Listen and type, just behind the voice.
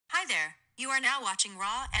Hi there. You are now watching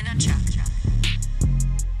Raw and Unchuck.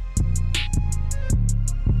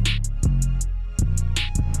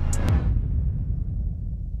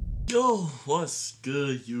 Yo, what's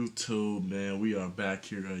good, YouTube, man? We are back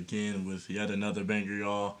here again with yet another banger,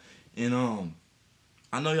 y'all. And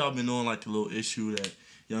I know y'all been knowing like the little issue that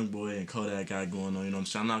Youngboy and Kodak got going on. You know what I'm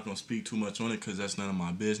saying? I'm not gonna speak too much on it because that's none of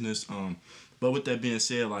my business. But with that being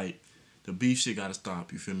said, like the beef shit gotta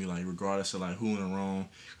stop. You feel me? Like regardless of like who in the wrong.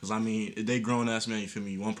 Cause I mean, if they grown ass man. You feel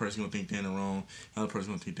me? One person gonna think they in the wrong, another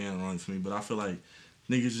person gonna think they in the wrong. You feel me? But I feel like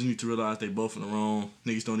niggas just need to realize they both in the wrong.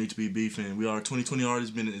 Niggas don't need to be beefing. 2020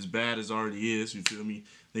 already been as bad as it already is. You feel me?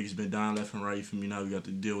 Niggas been dying left and right. You feel me? Now we got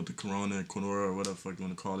to deal with the corona and corona or whatever the fuck you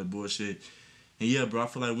want to call it, bullshit. And yeah, bro, I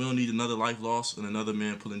feel like we don't need another life loss and another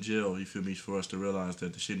man put in jail. You feel me? For us to realize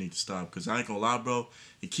that the shit need to stop. Cause I ain't gonna lie, bro,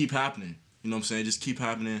 it keep happening. You know what I'm saying? Just keep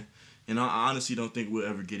happening. And I honestly don't think we'll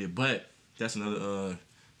ever get it. But that's another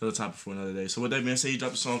topic for another day. So with that being said, he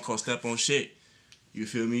dropped a song called "Step on Shit." You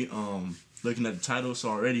feel me? Looking at the title, it's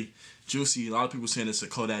already juicy. A lot of people saying it's a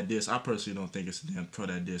Kodak diss. I personally don't think it's a damn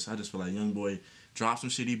Kodak diss. I just feel like Youngboy dropped some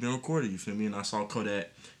shit he been recorded. You feel me? And I saw Kodak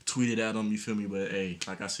tweeted at him. You feel me? But hey,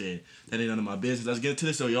 like I said, that ain't none of my business. Let's get into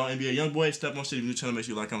this though, y'all. NBA Youngboy, step on shit. If you're new channel, make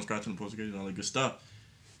sure you like, comment, subscribe, turn the post notifications, and all that good stuff.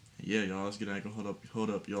 And yeah, y'all. Let's get out. Hold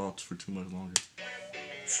up, y'all, for too much longer.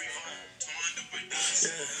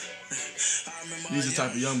 These are the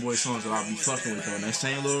type of Youngboy songs that I'll be fucking with though. In that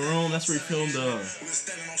same little room, that's where he filmed I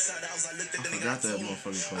forgot that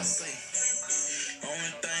motherfucker called.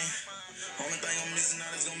 Only thing I'm missing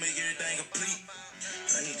out is gonna make everything complete.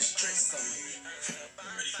 I need to stretch something.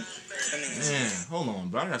 Man, hold on,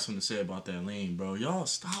 bro. I got something to say about that lean, bro. Y'all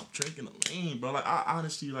stop drinking the lean, bro. Like, I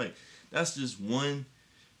honestly, like, that's just one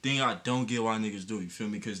thing I don't get why niggas do. You feel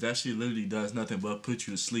me? Because that shit literally does nothing but put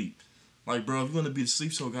you to sleep. Like, bro, if you want to be to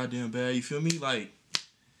sleep so goddamn bad, you feel me? Like,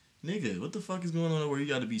 nigga, what the fuck is going on where you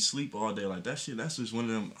gotta be sleep all day? Like, that shit, that's just one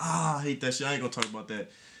of them. I hate that shit. I ain't gonna talk about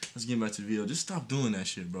that. Let's get back to the video. Just stop doing that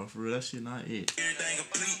shit, bro. For real, that shit not it. Everything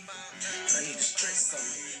complete. I need to stretch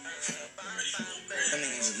something.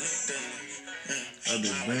 That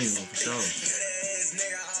bitch banging on for sure.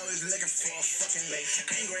 Nigga always looking for a fucking lake.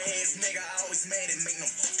 Angry ass nigga always mad and make no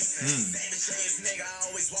fucking sense. Savage ass nigga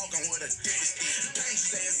always walking with a dick.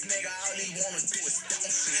 Dangerous ass nigga all he wanna do is stop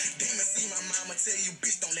shit. Demon see my mama tell you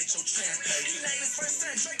bitch don't let your tramp play. He named his first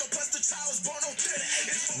son Draco plus the child was born on 30.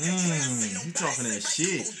 You talking that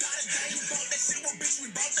shit. You bought that shit with bitch, we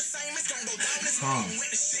bought the same. It's gonna go down this long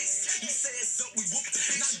with the shit. You say it's up, we whoop it.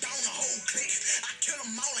 Knock down the whole clique. I kill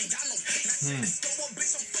them all, ain't got no pick. Let's go up,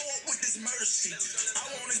 bitch, I'm throw up with this murder shit. I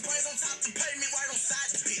want his brains on top to pay me right on side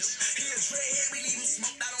the bitch. He a dreadhead, we leave him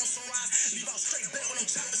smoked out on some rise. Leave out straight back with them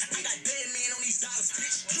choppers. I got dead men on these dollars,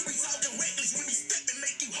 bitch. You be talking reckless, we be stepping,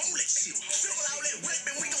 make you hold that shit. Fill out that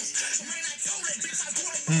weapon, we gon' stretch. Man, I told that bitch I grew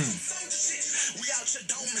up on some soldier shit. We out your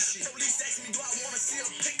dome and shit. Police ask me, do I wanna see a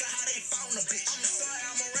pic of how they found a bitch? I'm sorry,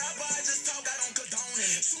 I'm a rapper, I just talk, I don't condone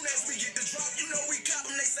it. Soon as we get the drop, you know we cop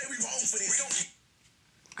them, they say we wrong for this.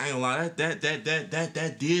 I ain't gonna lie,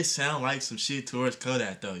 that did sound like some shit towards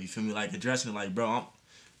Kodak though. You feel me? Like addressing it, like bro,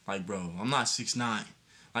 I'm not 6'9".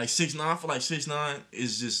 Like 6'9", I feel like 6'9"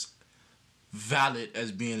 is just valid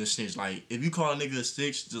as being a snitch. Like if you call a nigga a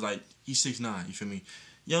snitch, just like he's 6'9", you feel me?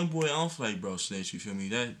 Youngboy, I don't feel like bro snitch, you feel me?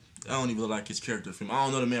 That don't even look like his character for him. I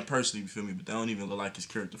don't know the man personally, you feel me? But that don't even look like his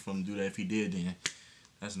character for him to do that. If he did, then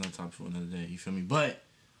that's another topic for another day, you feel me? But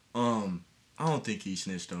I don't think he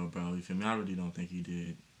snitched though, bro. You feel me? I really don't think he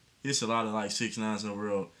did. There's a lot of like 6'9" in the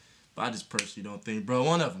world, but I just personally don't think, bro.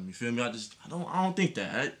 One of them, you feel me? I don't think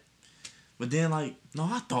that. But then like, no,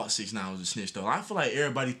 I thought 6'9" was a snitch though. I feel like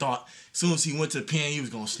everybody thought as soon as he went to the pen, he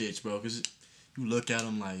was gonna snitch, bro. Cause you look at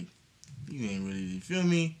him like, you ain't really, you feel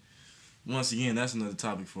me? Once again, that's another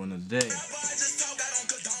topic for another day.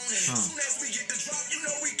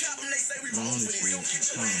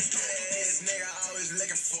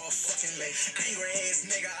 Looking for a fucking lake. Angry ass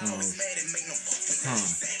nigga always mad and make no fucking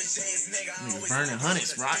sense. Savage ass nigga always burning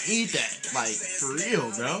hundreds, bro. I eat that. Like, for real,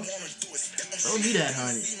 bro. Don't need that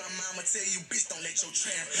honey.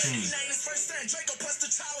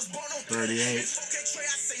 38.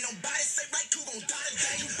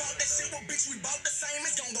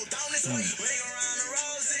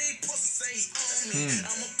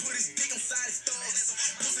 I'ma put his dick inside his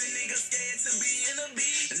thugs. Pussy nigga scared to be in the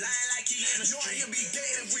beat. Lying like he in the street. He'll be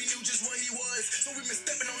dead if we knew just what he was. So we been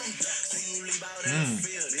stepping on them ducks. When you leave out in the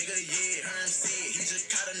field, nigga, yeah, heard him say it. He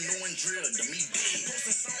just caught a new one done drilled to me dead.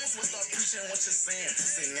 Posting songs, we'll start preaching what you're saying.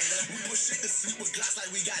 Pussy nigga, we put shit to sleep with glass like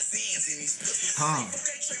we got sands in these pussies.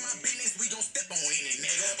 Okay, trade my business, we gon' step on any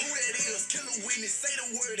nigga. Who that is? Kill a witness, say the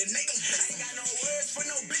word and they gon' bless. Ain't got no words for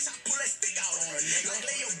no bitch, I pull that stick out on a nigga.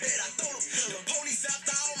 Lay your bed, I throw the pillow. Police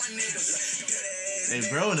after all my niggas. Hey,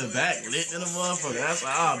 bro in the back lit in the motherfucker. That's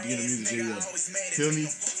how I'll be in the music video. Feel me?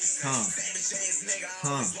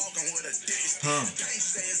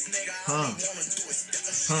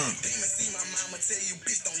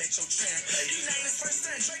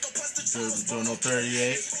 Doing no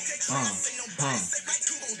 38.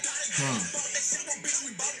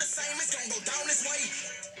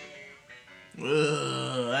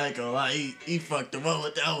 I ain't gonna lie, he fucked him up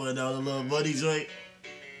with that one, though, the little buddy joint.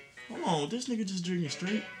 Hold on, this nigga just drinking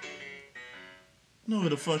straight? No, where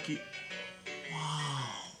the fuck he...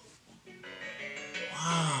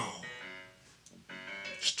 Wow.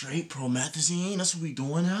 Straight promethazine? That's what we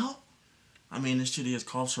doing now? I mean, this shit is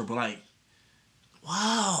coughs for like...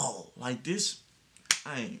 Wow. Like this...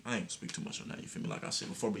 I ain't speak too much on that, you feel me, like I said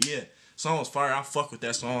before. But yeah, song was fire. I fuck with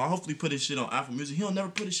that song. I hopefully put his shit on Apple Music. He'll never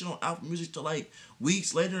put his shit on Apple Music till like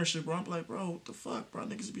weeks later and shit, bro. I'm like, bro, what the fuck, bro?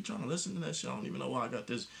 Niggas be trying to listen to that shit. I don't even know why I got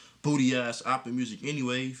this booty ass Apple Music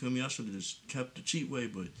anyway, you feel me? I should have just kept the cheap way,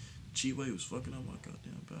 but the cheap way was fucking up my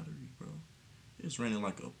goddamn battery, bro. It's raining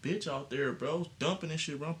like a bitch out there, bro. Dumping that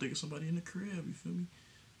shit, bro. I'm thinking somebody in the crib, you feel me?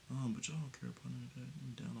 But y'all don't care about none of that.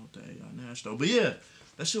 I'm down off the AI Nash though. But yeah,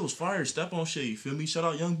 that shit was fire. Step on shit, you feel me? Shout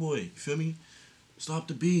out Youngboy, you feel me? Stop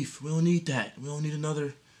the beef. We don't need that. We don't need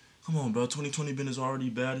another. Come on, bro. 2020 been as already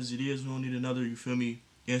bad as it is. We don't need another, you feel me,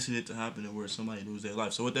 incident to happen and where somebody lose their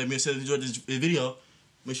life. So with that being said, if you enjoyed this video,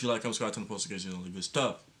 make sure you like, comment, subscribe, turn the post notifications, all the good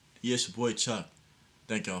stuff. Yes, your boy Chuck.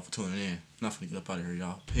 Thank y'all for tuning in. Not finna get up out of here,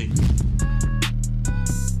 y'all. Peace.